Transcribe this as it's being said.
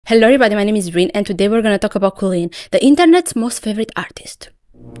Hello everybody, my name is Rin and today we're gonna talk about KOOLEEN, the internet's most favorite artist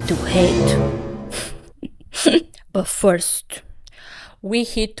to hate. But first, we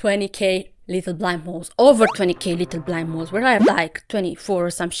hit 20k little blind moles, over 20k little blind moles. We're at like 24 or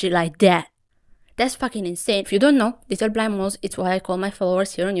some shit like that. That's fucking insane. If you don't know, little blind moles, it's why I call my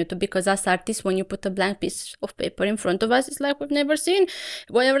followers here on YouTube, because as artists, when you put a blank piece of paper in front of us, it's like we've never seen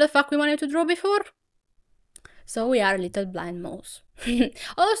whatever the fuck we wanted to draw before. So we are little blind moles.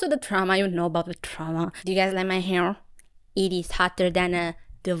 Also the trauma, you know about the trauma. Do you guys like my hair? It is hotter than a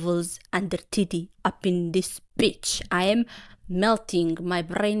devil's under titty up in this bitch. I am melting. My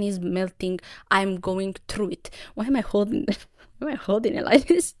brain is melting. I'm going through it. Why am I holding it? Why am I holding it like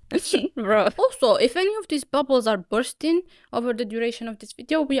this? Bro. Also, if any of these bubbles are bursting over the duration of this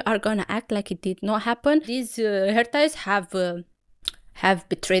video, we are gonna act like it did not happen. These hair ties have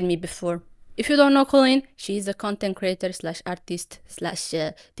betrayed me before. If you don't know KOOLEEN, she is a content creator slash artist slash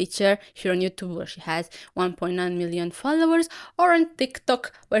teacher here on YouTube, where she has 1.9 million followers, or on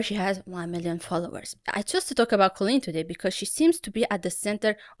TikTok where she has 1 million followers. I chose to talk about KOOLEEN today because she seems to be at the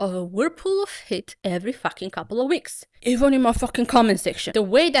center of a whirlpool of hate every fucking couple of weeks. Even in my fucking comment section. The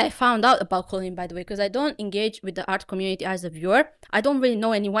way that I found out about KOOLEEN, by the way, because I don't engage with the art community as a viewer, I don't really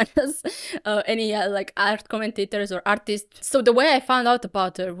know anyone else, any like art commentators or artists. So the way I found out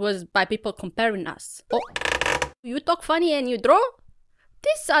about her was by people comparing us. Oh, you talk funny and you draw?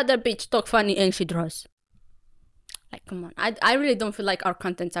 This other bitch talk funny and she draws. Like, come on. I really don't feel like our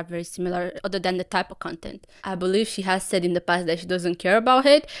contents are very similar, other than the type of content. I believe she has said in the past that she doesn't care about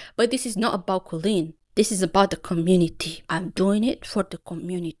it, but this is not about KOOLEEN. This is about the community. I'm doing it for the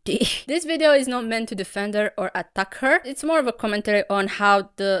community. This video is not meant to defend her or attack her. It's more of a commentary on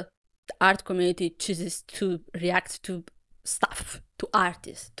how the art community chooses to react to stuff, to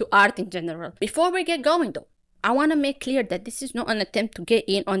artists, to art in general. Before we get going though, I want to make clear that this is not an attempt to get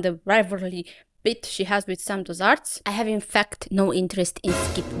in on the rivalry bit she has with Sam Does Arts. I have in fact no interest in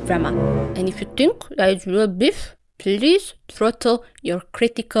skip drama. And if you think that is real beef, please throttle your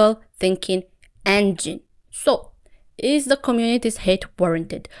critical thinking engine. So, is the community's hate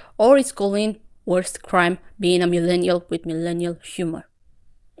warranted, or is KOOLEEN worst crime being a millennial with millennial humor?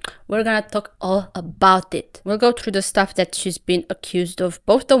 We're gonna talk all about it. We'll go through the stuff that she's been accused of,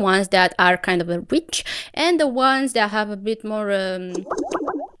 both the ones that are kind of a witch and the ones that have a bit more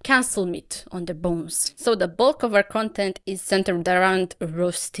cancel meat on their bones. So the bulk of our content is centered around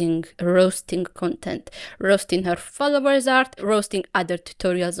roasting content, roasting her followers' art, roasting other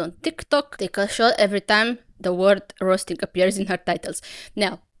tutorials on TikTok. Take a shot every time the word roasting appears in her titles.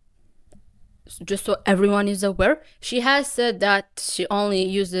 Now, just so everyone is aware, she has said that she only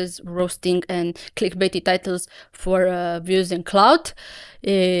uses roasting and clickbaity titles for views and clout.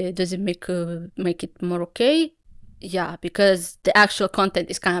 Does it make it more okay? Yeah, because the actual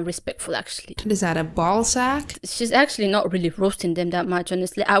content is kind of respectful, actually. Is that a ball sack? She's actually not really roasting them that much,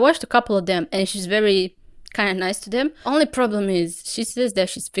 honestly. I watched a couple of them and she's very kind of nice to them. Only problem is she says that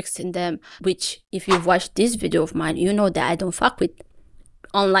she's fixing them, which if you've watched this video of mine, you know that I don't fuck with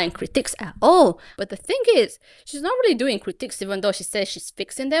online critiques at all. But the thing is, she's not really doing critiques, even though she says she's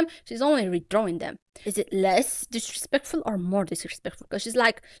fixing them. She's only redrawing them. Is it less disrespectful or more disrespectful? Because she's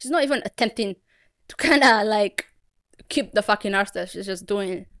not even attempting to kind of like keep the fucking art style. She's just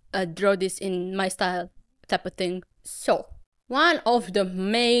doing draw this in my style type of thing. So one of the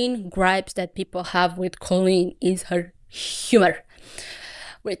main gripes that people have with KOOLEEN is her humor,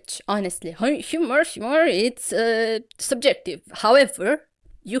 which honestly, humor, it's subjective. However,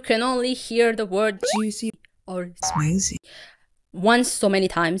 you can only hear the word juicy or smoozy once so many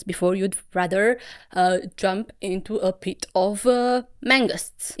times before you'd rather jump into a pit of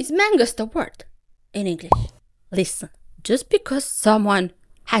mangusts. Is mangust a word in English? Listen, just because someone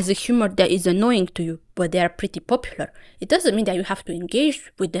has a humor that is annoying to you, but they are pretty popular, it doesn't mean that you have to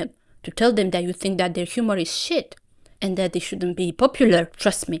engage with them to tell them that you think that their humor is shit and that they shouldn't be popular.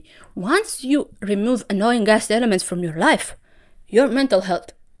 Trust me, once you remove annoying ass elements from your life, your mental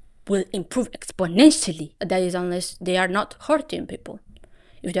health will improve exponentially. That is, unless they are not hurting people.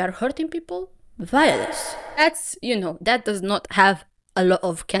 If they are hurting people, violence. That's, you know, that does not have a lot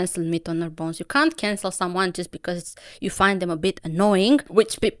of cancel meat on their bones. You can't cancel someone just because you find them a bit annoying,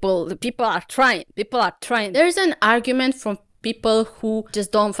 which people are trying. There's an argument from people who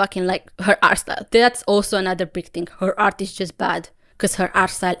just don't fucking like her art style. That's also another big thing. Her art is just bad because her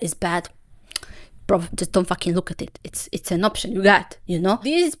art style is bad. bro, just don't fucking look at it. It's an option you got, you know?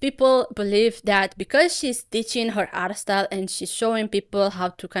 These people believe that because she's teaching her art style and she's showing people how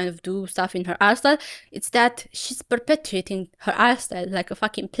to kind of do stuff in her art style, it's that she's perpetuating her art style like a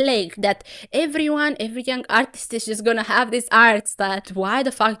fucking plague, that every young artist is just gonna have this art style. Why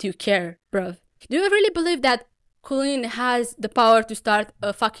the fuck do you care, bro? Do you really believe that KOOLEEN has the power to start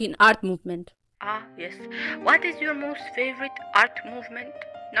a fucking art movement? Ah, yes. What is your most favorite art movement?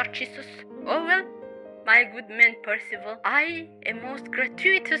 Narcissus? Oh well, my good man Percival, I am most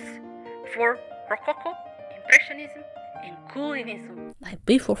gratuitous for Rococo, Impressionism, and KOOLEENism. Like,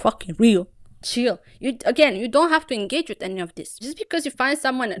 be for fucking real. Chill. You don't have to engage with any of this. Just because you find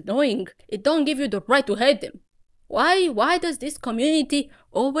someone annoying, it don't give you the right to hate them. Why does this community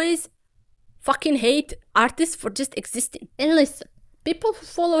always fucking hate artists for just existing? And listen, people who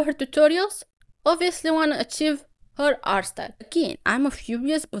follow her tutorials obviously want to achieve her art style. Again, I'm a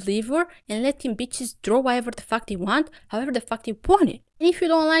furious believer in letting bitches draw whatever the fuck they want, however the fuck they want it. And if you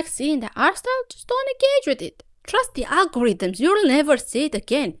don't like seeing the art style, just don't engage with it. Trust the algorithms, you'll never see it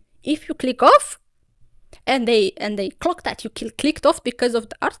again. If you click off, and they clock that you clicked off because of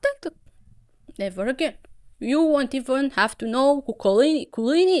the art style, never again. You won't even have to know who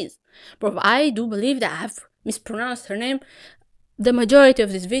KOOLEEN is. Bro, I do believe that I've mispronounced her name the majority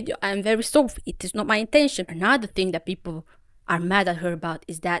of this video. I'm very sorry. It is not my intention. Another thing that people are mad at her about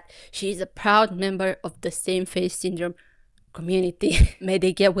is that she is a proud member of the same face syndrome community. May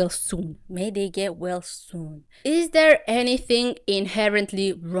they get well soon. May they get well soon. Is there anything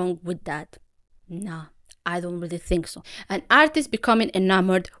inherently wrong with that? Nah, I don't really think so. An artist becoming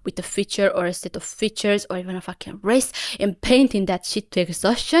enamored with a feature or a set of features or even a fucking race and painting that shit to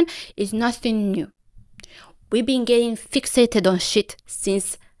exhaustion is nothing new. We've been getting fixated on shit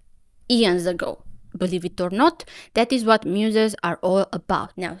since eons ago. Believe it or not, that is what muses are all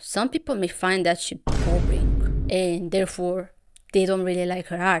about. Now, some people may find that shit boring and therefore they don't really like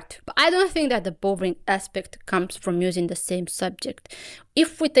her art. But I don't think that the boring aspect comes from using the same subject.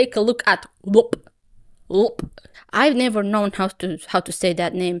 If we take a look at Whoop, I've never known how to say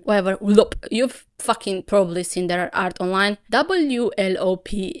that name. Whatever, Whoop. You've fucking probably seen their art online.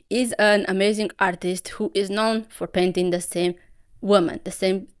 WLOP is an amazing artist who is known for painting the same woman, the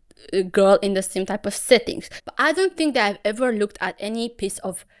same girl in the same type of settings. But I don't think that I've ever looked at any piece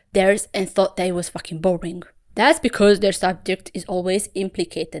of theirs and thought that it was fucking boring. That's because their subject is always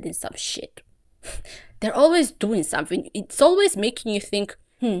implicated in some shit. They're always doing something. It's always making you think,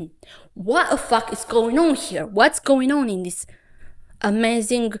 what the fuck is going on here? What's going on in this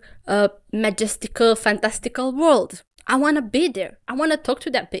amazing, majestical, fantastical world? I want to be there. I want to talk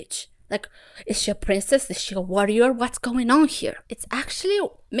to that bitch. Like, is she a princess? Is she a warrior? What's going on here? It's actually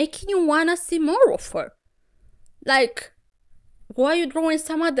making you want to see more of her. Like, why are you drawing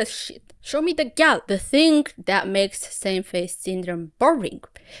some other shit? Show me the gyal. The thing that makes same face syndrome boring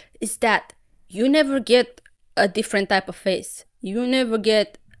is that you never get a different type of face. You never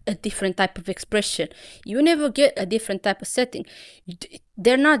get a different type of expression. You never get a different type of setting.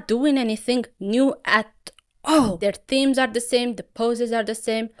 They're not doing anything new at all. Their themes are the same. The poses are the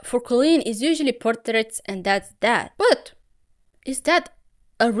same. For KOOLEEN, it's usually portraits and that's that. But is that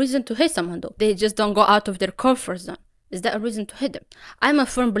a reason to hate someone though? They just don't go out of their comfort zone. Is that a reason to hate them? I'm a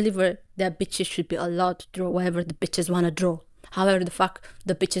firm believer that bitches should be allowed to draw whatever the bitches want to draw. However the fuck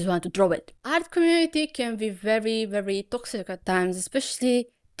the bitches want to draw it. Art community can be very, very toxic at times, especially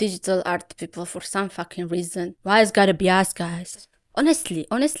digital art people for some fucking reason. Why it's gotta be us, guys? Honestly,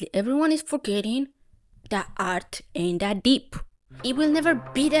 everyone is forgetting that art ain't that deep. It will never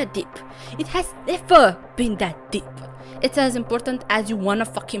be that deep. It has never been that deep. It's as important as you wanna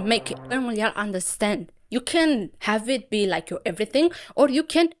fucking make it. When will y'all understand? You can have it be like your everything, or you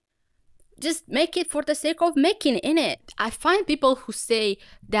can just make it for the sake of making it. I find people who say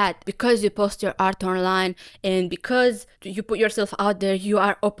that because you post your art online and because you put yourself out there, you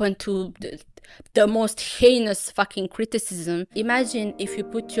are open to the most heinous fucking criticism. Imagine if you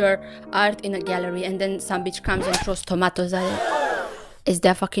put your art in a gallery and then some bitch comes and throws tomatoes at it. Is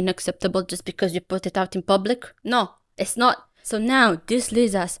that fucking acceptable just because you put it out in public? No, it's not. So now this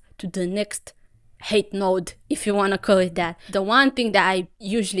leads us to the next hate node, if you want to call it that. The one thing that I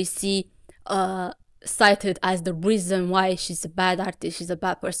usually see cited as the reason why she's a bad artist, she's a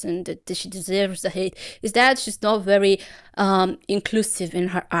bad person, that she deserves the hate, is that she's not very inclusive in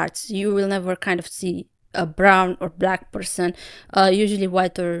her arts. You will never kind of see a brown or black person, usually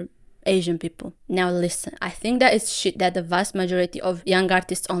white or Asian people. Now listen, I think that is shit that the vast majority of young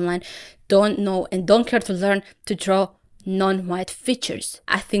artists online don't know and don't care to learn to draw non-white features.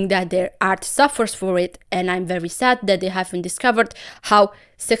 I think that their art suffers for it, and I'm very sad that they haven't discovered how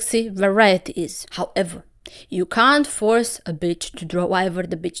sexy variety is. However, you can't force a bitch to draw whatever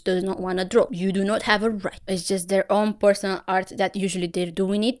the bitch does not want to draw. You do not have a right. It's just their own personal art that usually they're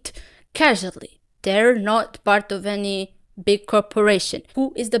doing it casually. They're not part of any big corporation.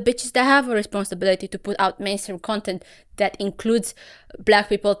 Who is the bitches that have a responsibility to put out mainstream content that includes black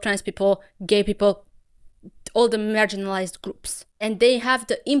people, trans people, gay people, all the marginalized groups? And they have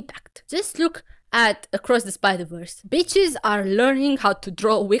the impact. Just look at Across the Spider-Verse. Bitches are learning how to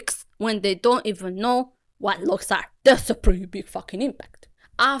draw wigs when they don't even know what looks are. That's a pretty big fucking impact.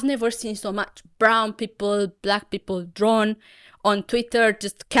 I've never seen so much brown people, black people drawn on Twitter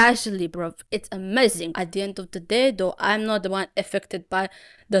just casually, bro. It's amazing. At the end of the day, though, I'm not the one affected by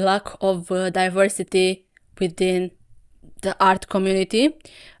the lack of diversity within the art community.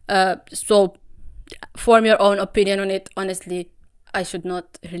 So form your own opinion on it. Honestly, I should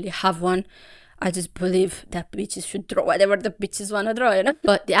not really have one. I just believe that bitches should draw whatever the bitches want to draw, you know?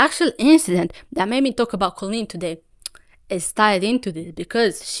 But the actual incident that made me talk about KOOLEEN today is tied into this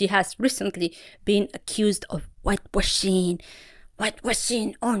because she has recently been accused of whitewashing.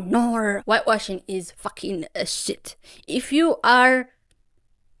 Whitewashing, oh no. Whitewashing is fucking shit. If you are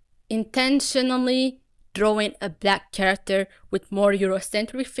intentionally drawing a black character with more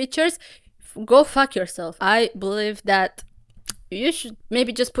Eurocentric features, go fuck yourself. I believe that you should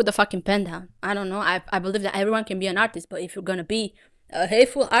maybe just put the fucking pen down. I don't know. I believe that everyone can be an artist, but if you're gonna be a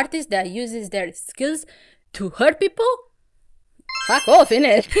hateful artist that uses their skills to hurt people, fuck off,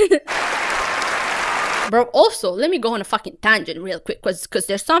 innit? Bro, also, let me go on a fucking tangent real quick, because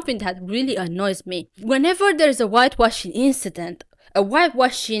there's something that really annoys me. Whenever there's a whitewashing incident, a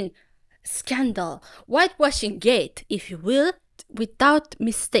whitewashing scandal, whitewashing gate, if you will, without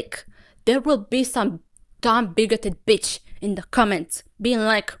mistake, there will be some dumb bigoted bitch in the comments being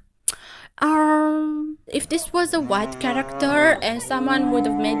like, if this was a white character and someone would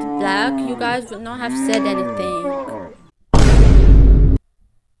have made it black, you guys would not have said anything.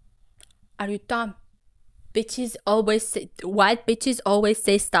 Are you dumb? Bitches always say, white bitches always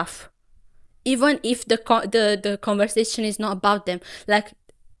say stuff, even if the conversation is not about them. Like,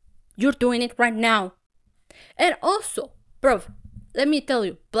 you're doing it right now. And also, bro, let me tell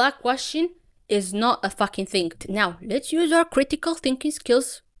you, blackwashing is not a fucking thing. Now, let's use our critical thinking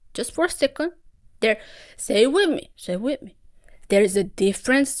skills just for a second. Say with me. There is a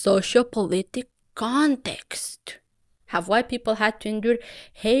different socio-political context. Have white people had to endure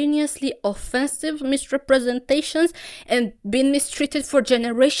heinously offensive misrepresentations and been mistreated for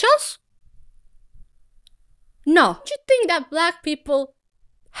generations? No. Do you think that black people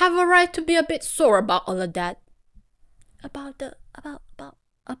have a right to be a bit sore about all of that? About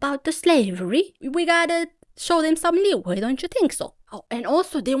the slavery? We gotta show them some leeway, don't you think so? Oh, and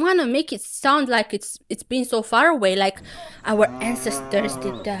also they wanna make it sound like it's been so far away, like our ancestors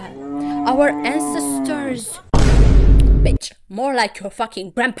did that. Our ancestors. Bitch, more like your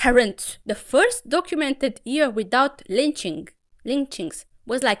fucking grandparents. The first documented year without lynchings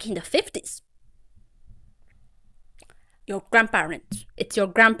was like in the 50s. Your grandparents. It's your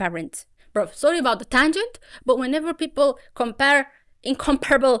grandparents. Bro, sorry about the tangent, but whenever people compare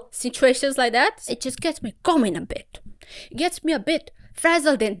incomparable situations like that, it just gets me going a bit. It gets me a bit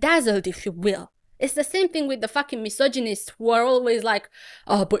frazzled and dazzled, if you will. It's the same thing with the fucking misogynists who are always like,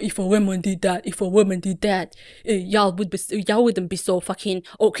 oh, but if a woman did that, y'all wouldn't be so fucking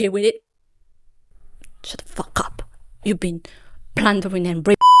okay with it. Shut the fuck up. You've been plundering and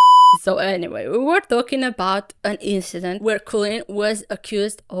raping. So anyway, we were talking about an incident where KOOLEEN was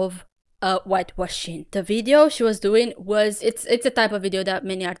accused of whitewashing. The video she was doing was, it's a type of video that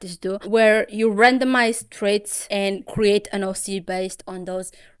many artists do, where you randomize traits and create an OC based on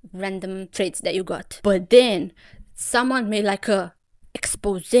those random traits that you got. But then someone made like a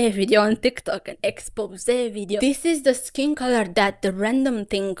expose video on TikTok, an expose video. This is the skin color that the random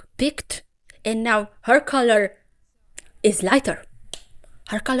thing picked, and now her color is lighter.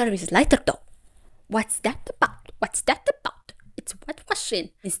 Her color is lighter though. What's that about? What's that about? It's whitewashing.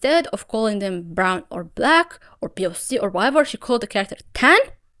 Instead of calling them brown or black or POC or whatever, she called the character tan.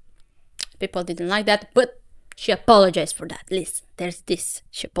 People didn't like that, but she apologized for that. Listen, there's this.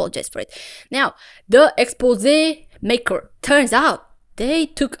 She apologized for it. Now, the expose maker, turns out they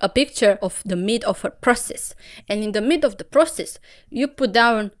took a picture of the mid of her process. And in the mid of the process, you put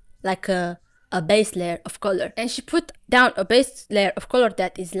down like a base layer of color. And she put down a base layer of color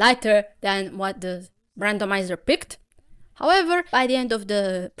that is lighter than what the randomizer picked. However, by the end of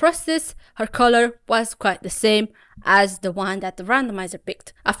the process, her color was quite the same as the one that the randomizer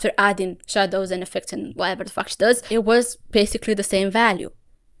picked. After adding shadows and effects and whatever the fuck she does, it was basically the same value.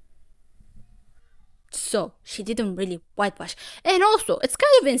 So she didn't really whitewash. And also, it's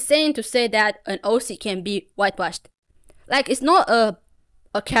kind of insane to say that an OC can be whitewashed. Like, it's not a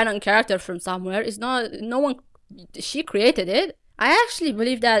canon character from somewhere. It's not, no one, she created it. I actually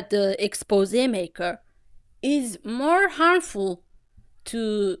believe that the expose maker is more harmful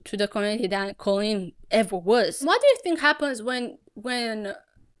to the community than KOOLEEN ever was. What do you think happens when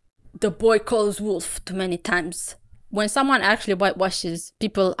the boy calls wolf too many times? When someone actually whitewashes,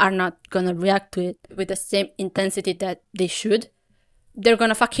 people are not gonna react to it with the same intensity that they should. They're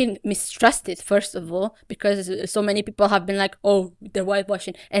gonna fucking mistrust it, first of all, because so many people have been like, oh, they're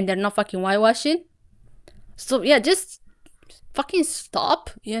whitewashing, and they're not fucking whitewashing. So yeah, just fucking stop,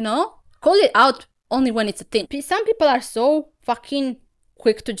 you know? Call it out only when it's a thing. Some people are so fucking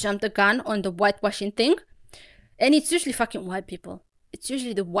quick to jump the gun on the whitewashing thing, and it's usually fucking white people. It's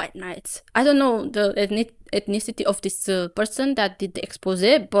usually the white knights. I don't know the ethnicity of this person that did the expose,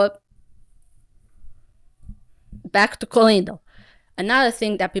 but back to KOOLEEN though. Another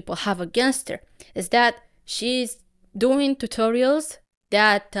thing that people have against her is that she's doing tutorials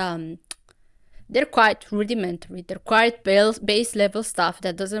that they're quite rudimentary. They're quite base level stuff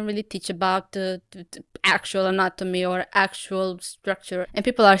that doesn't really teach about the actual anatomy or actual structure. And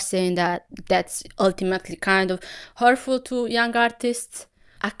people are saying that that's ultimately kind of hurtful to young artists.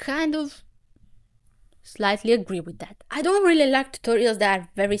 I kind of slightly agree with that. I don't really like tutorials that are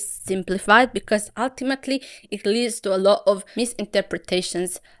very simplified, because ultimately it leads to a lot of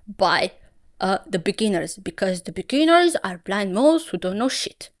misinterpretations by the beginners, because the beginners are blind moles who don't know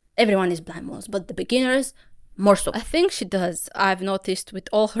shit. Everyone is blind moles, but the beginners more so. I think she does. I've noticed with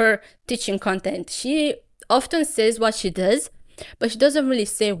all her teaching content, she often says what she does, but she doesn't really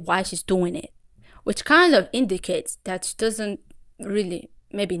say why she's doing it, which kind of indicates that she doesn't really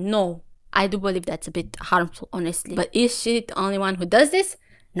maybe know. I do believe that's a bit harmful, honestly. But is she the only one who does this?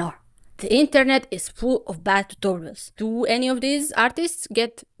 No. The internet is full of bad tutorials. Do any of these artists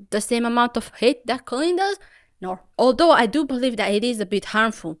get the same amount of hate that KOOLEEN does? No. Although I do believe that it is a bit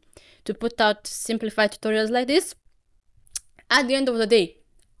harmful to put out simplified tutorials like this. At the end of the day,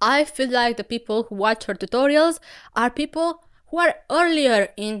 I feel like the people who watch her tutorials are people who are earlier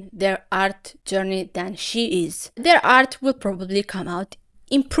in their art journey than she is. Their art will probably come out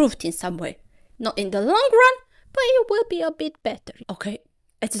improved in some way. Not in the long run, but it will be a bit better. Okay,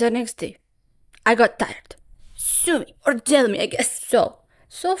 it's the next day. I got tired. Sue me, or tell me, I guess.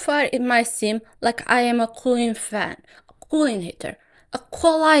 So far it might seem like I am a KOOLEEN fan, a KOOLEEN hater, a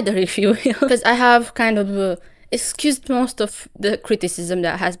collider, if you will. Because I have kind of excused most of the criticism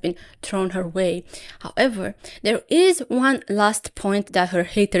that has been thrown her way. However, there is one last point that her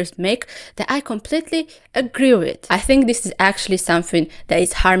haters make that I completely agree with. I think this is actually something that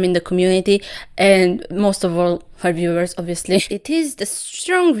is harming the community and most of all her viewers, obviously. It is the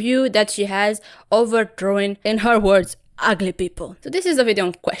strong view that she has over drawing, in her words, ugly people. So this is a video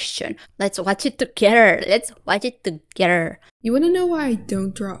on question. Let's watch it together. Let's watch it together. You wanna know why I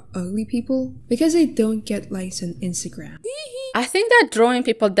don't draw ugly people? Because I don't get likes on Instagram. I think that drawing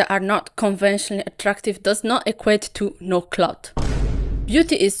people that are not conventionally attractive does not equate to no clout.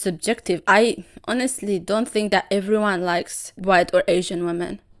 Beauty is subjective. I honestly don't think that everyone likes white or Asian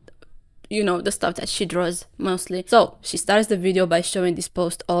women. You know, the stuff that she draws mostly. So she starts the video by showing this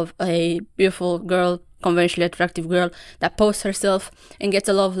post of a beautiful girl, conventionally attractive girl, that posts herself and gets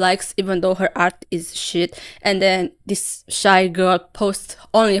a lot of likes even though her art is shit. And then this shy girl posts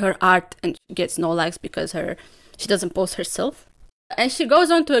only her art and gets no likes because she doesn't post herself. And she goes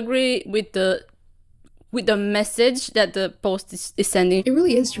on to agree with the message that the post is sending. It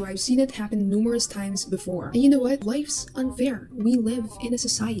really is true. I've seen it happen numerous times before. And you know what? Life's unfair. We live in a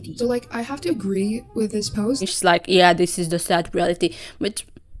society. So like, I have to agree with this post. She's like, yeah, this is the sad reality, which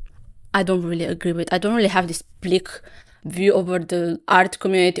I don't really agree with. I don't really have this bleak view over the art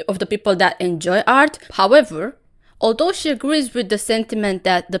community of the people that enjoy art. However, although she agrees with the sentiment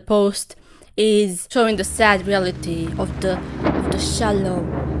that the post is showing the sad reality of the shallow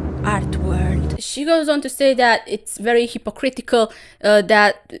art world, she goes on to say that it's very hypocritical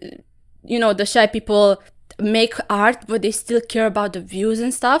that, you know, the shy people make art but they still care about the views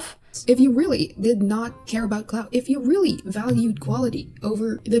and stuff. If you really did not care about clout, if you really valued quality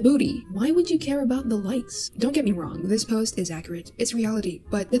over the booty, why would you care about the likes? Don't get me wrong, this post is accurate, it's reality,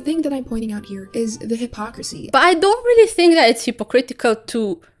 but the thing that I'm pointing out here is the hypocrisy. But I don't really think that it's hypocritical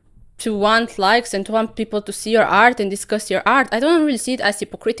to want likes and to want people to see your art and discuss your art. I don't really see it as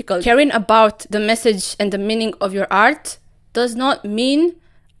hypocritical. Caring about the message and the meaning of your art does not mean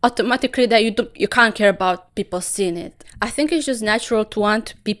automatically that you can't care about people seeing it. I think it's just natural to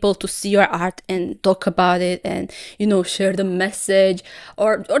want people to see your art and talk about it and, you know, share the message,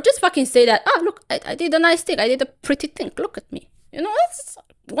 or just fucking say that, oh, look, I did a nice thing, I did a pretty thing, look at me. You know, that's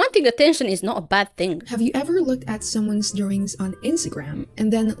wanting attention is not a bad thing. Have you ever looked at someone's drawings on Instagram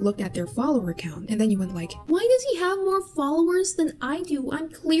and then looked at their follower count and then you went like, why does he have more followers than I do?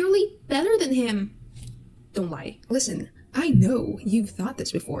 I'm clearly better than him. Don't lie. Listen, I know you've thought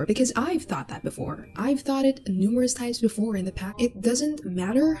this before because I've thought that before. I've thought it numerous times before in the past. It doesn't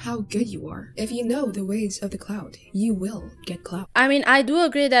matter how good you are. If you know the ways of the cloud, you will get clout. I mean, I do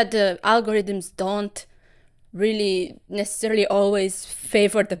agree that the algorithms don't really necessarily always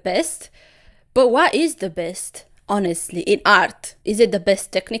favor the best, but what is the best, honestly, in art? Is it the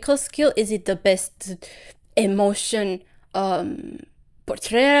best technical skill? Is it the best emotion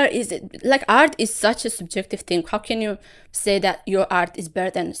portrayal? Is it like, art is such a subjective thing. How can you say that your art is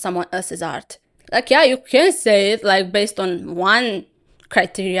better than someone else's art? Like, yeah, you can say it like based on one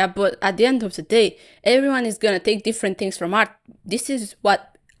criteria, but at the end of the day, everyone is gonna take different things from art. This is what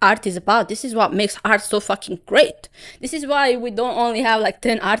art is about. This is what makes art so fucking great. This is why we don't only have like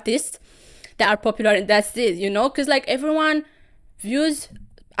 10 artists that are popular and that's it, you know, because like everyone views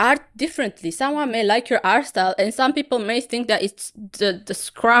art differently. Someone may like your art style and some people may think that it's the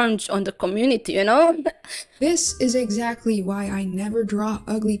scrounge on the community, you know. This is exactly why I never draw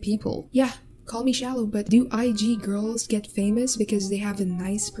ugly people. Yeah, call me shallow, but do IG girls get famous because they have a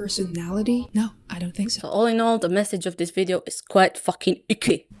nice personality? No, I don't think so. So all in all, the message of this video is quite fucking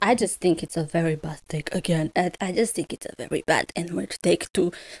icky. I just think it's a very bad take again, and I just think it's a very bad and weird take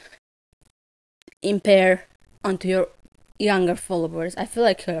to impair onto your younger followers. I feel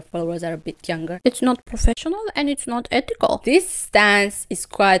like her followers are a bit younger. It's not professional and it's not ethical. This stance is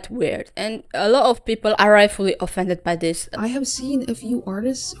quite weird and a lot of people are rightfully offended by this. I have seen a few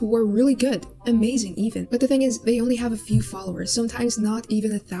artists who are really good, amazing even, but the thing is they only have a few followers, sometimes not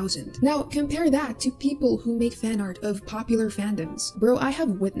even 1,000. Now compare that to people who make fan art of popular fandoms. Bro, I have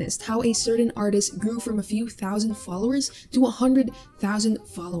witnessed how a certain artist grew from a few thousand followers to 100,000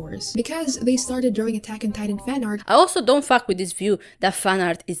 followers because they started drawing Attack on Titan fan art. I also don't fuck with this view that fan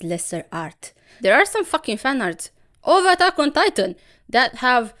art is lesser art. There are some fucking fan arts of Attack on Titan that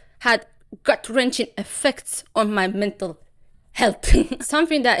have had gut-wrenching effects on my mental health.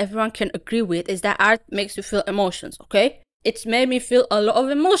 Something that everyone can agree with is that art makes you feel emotions, okay? It's made me feel a lot of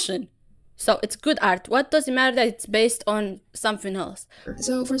emotion. So it's good art. What does it matter that it's based on something else?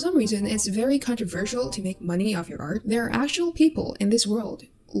 So for some reason, it's very controversial to make money off your art. There are actual people in this world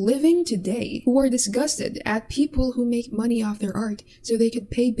living today who are disgusted at people who make money off their art so they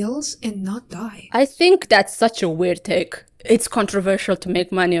could pay bills and not die. I think that's such a weird take. It's controversial to make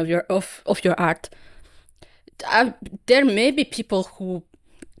money of your art. There may be people who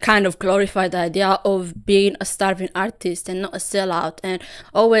kind of glorify the idea of being a starving artist and not a sellout and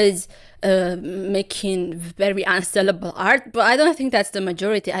always making very unsellable art, but I don't think that's the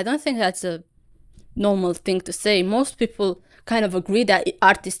majority. I don't think that's a normal thing to say. Most people kind of agree that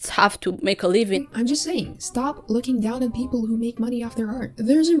artists have to make a living. I'm just saying, stop looking down on people who make money off their art.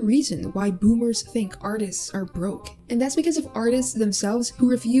 There's a reason why boomers think artists are broke, and that's because of artists themselves who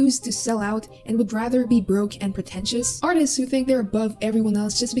refuse to sell out and would rather be broke and pretentious. Artists who think they're above everyone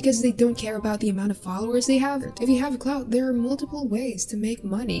else just because they don't care about the amount of followers they have. If you have clout, there are multiple ways to make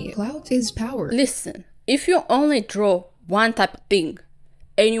money. Clout is power. Listen, if you only draw one type of thing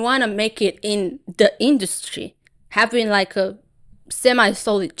and you want to make it in the industry, having like a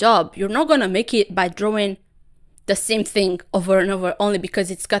semi-solid job, you're not gonna make it by drawing the same thing over and over only because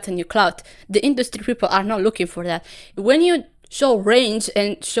it's gotten you clout. The industry people are not looking for that. When you show range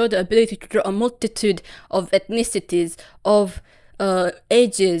and show the ability to draw a multitude of ethnicities, of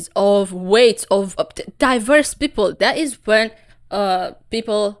ages, of weights, of diverse people, that is when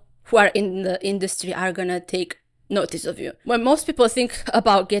people who are in the industry are gonna take notice of you. When most people think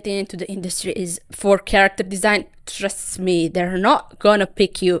about getting into the industry is for character design, trust me, they're not gonna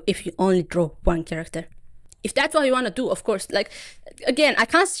pick you if you only draw one character. If that's what you want to do, of course. Like, again, I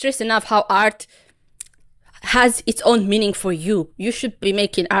can't stress enough how art has its own meaning for you. You should be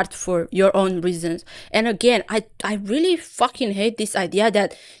making art for your own reasons. And again, I really fucking hate this idea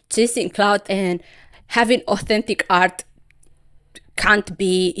that chasing clout and having authentic art can't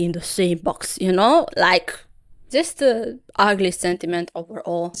be in the same box, you know? Like, just a ugly sentiment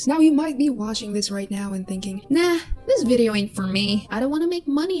overall. Now you might be watching this right now and thinking, nah, this video ain't for me. I don't want to make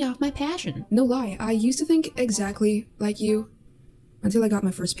money off my passion. No lie, I used to think exactly like you until I got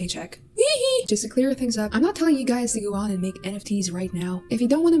my first paycheck. Just to clear things up, I'm not telling you guys to go on and make NFTs right now. If you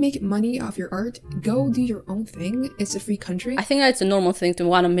don't want to make money off your art, go do your own thing. It's a free country. I think that's a normal thing to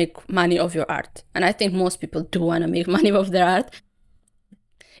want to make money off your art. And I think most people do want to make money off their art.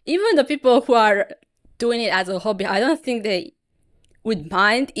 Even the people who are doing it as a hobby, I don't think they would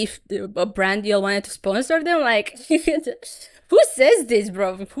mind if a brand deal wanted to sponsor them. Like, who says this,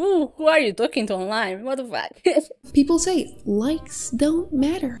 bro? Who are you talking to online? What the fuck? People say likes don't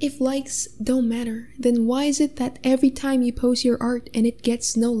matter. If likes don't matter, then why is it that every time you post your art and it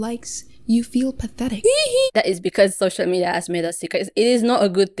gets no likes, you feel pathetic? That is because social media has made us sick. It is not a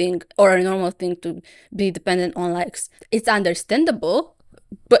good thing or a normal thing to be dependent on likes. It's understandable,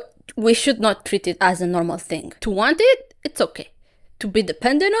 but we should not treat it as a normal thing. To want it, it's okay. To be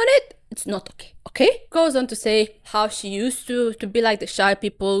dependent on it, it's not okay. Okay? Goes on to say how she used to be like the shy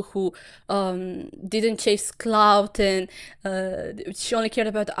people who didn't chase clout and she only cared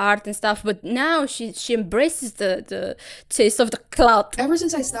about the art and stuff, but now she embraces the chase of the clout. Ever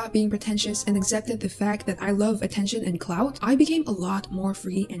since I stopped being pretentious and accepted the fact that I love attention and clout, I became a lot more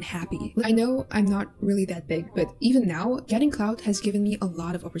free and happy. I know I'm not really that big, but even now, getting clout has given me a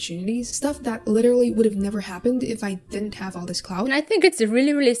lot of opportunities, stuff that literally would have never happened if I didn't have all this clout. And I think it's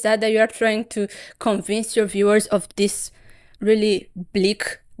really, really sad that you are trying to convince your viewers of this really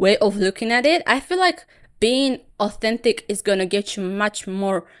bleak way of looking at it. I feel like being authentic is gonna get you much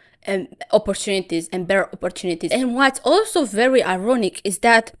more opportunities and better opportunities. And what's also very ironic is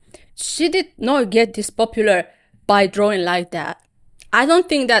that she did not get this popular by drawing like that. I don't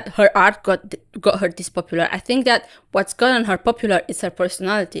think that her art got her this popular. I think that what's gotten her popular is her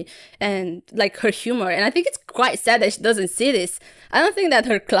personality and like her humor. And I think it's quite sad that she doesn't see this. I don't think that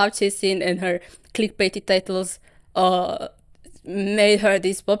her clout chasing and her clickbaity titles made her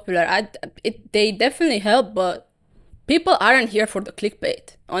this popular. They definitely help, but people aren't here for the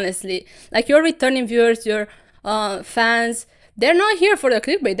clickbait, honestly. Like your returning viewers, your fans, they're not here for the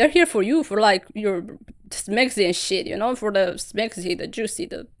clickbait. They're here for you, for like your smexy and shit, you know, for the smexy, the juicy,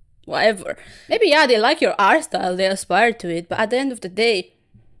 the whatever. Maybe, yeah, they like your art style, they aspire to it, but at the end of the day,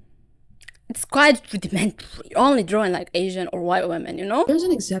 it's quite rudimentary. You're only drawing like Asian or white women, you know? There's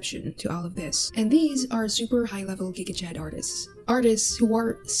an exception to all of this, and these are super high-level GigaChad artists. Artists who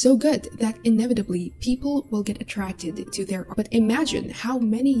are so good that inevitably people will get attracted to their art. But imagine how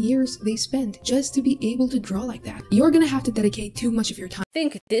many years they spent just to be able to draw like that. You're gonna have to dedicate too much of your time. I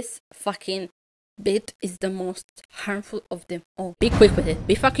think this fucking bit is the most harmful of them all. Be quick with it.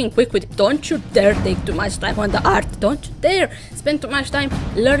 Be fucking quick with it. Don't you dare take too much time on the art. Don't you dare spend too much time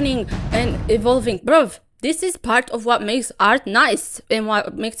learning and evolving. Bruv, this is part of what makes art nice and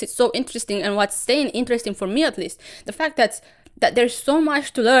what makes it so interesting and what's staying interesting for me, at least. The fact that there's so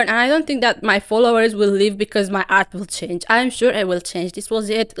much to learn, and I don't think that my followers will leave because my art will change. I'm sure it will change. This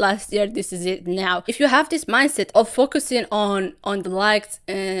was it last year, this is it now. If you have this mindset of focusing on the likes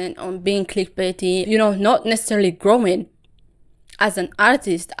and on being clickbaity, you know, not necessarily growing as an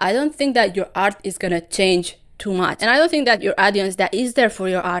artist, I don't think that your art is gonna change too much. And I don't think that your audience that is there for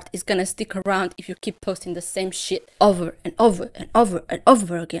your art is gonna stick around if you keep posting the same shit over and over and over and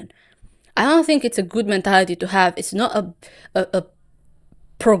over again. I don't think it's a good mentality to have. It's not a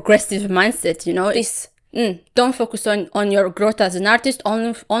progressive mindset, you know. It's don't focus on your growth as an artist,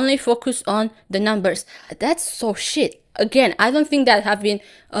 only focus on the numbers. That's so shit. Again, I don't think that having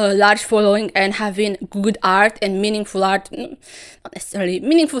a large following and having good art and meaningful art, not necessarily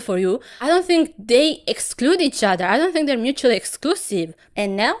meaningful for you, I don't think they exclude each other. I don't think they're mutually exclusive.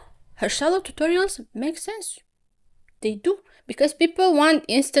 And now her shallow tutorials make sense. They do. Because people want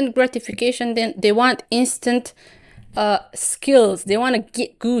instant gratification, then they want instant skills. They want to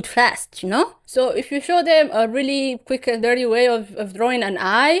get good fast, you know? So if you show them a really quick and dirty way of drawing an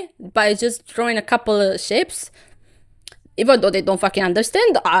eye by just drawing a couple of shapes, even though they don't fucking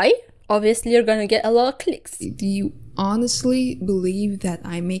understand the eye, obviously you're gonna get a lot of clicks. Do you honestly believe that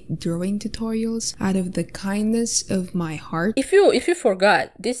I make drawing tutorials out of the kindness of my heart? If you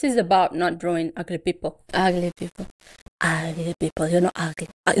forgot, this is about not drawing ugly people. Ugly people. Ugly people, you know, ugly.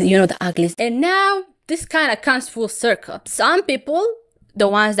 You know the uglies. And now this kind of comes full circle. Some people, the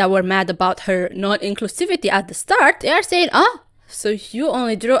ones that were mad about her non-inclusivity at the start, they are saying, so you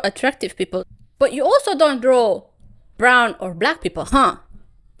only draw attractive people, but you also don't draw brown or black people, huh?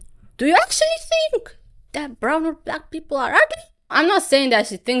 Do you actually think that brown or black people are ugly? I'm not saying that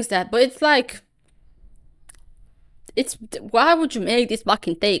she thinks that, but it's like, why would you make this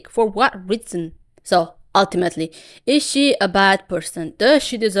fucking take? For what reason? So ultimately, is she a bad person? Does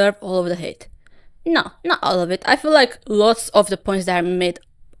she deserve all of the hate? No, not all of it. I feel like lots of the points that are made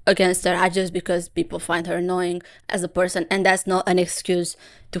against her just because people find her annoying as a person, and that's not an excuse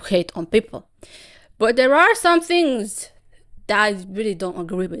to hate on people. But there are some things that I really don't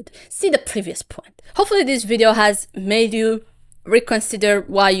agree with. See the previous point. Hopefully this video has made you reconsider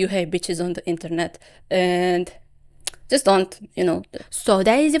why you hate bitches on the internet, and just don't, you know. So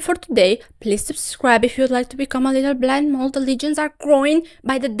that is it for today. Please subscribe if you'd like to become a little blind mole. The legions are growing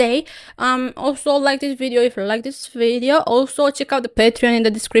by the day. Also like this video if you like this video. Also check out the Patreon in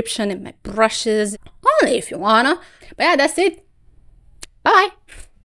the description and my brushes, only if you wanna. But yeah, that's it. Bye.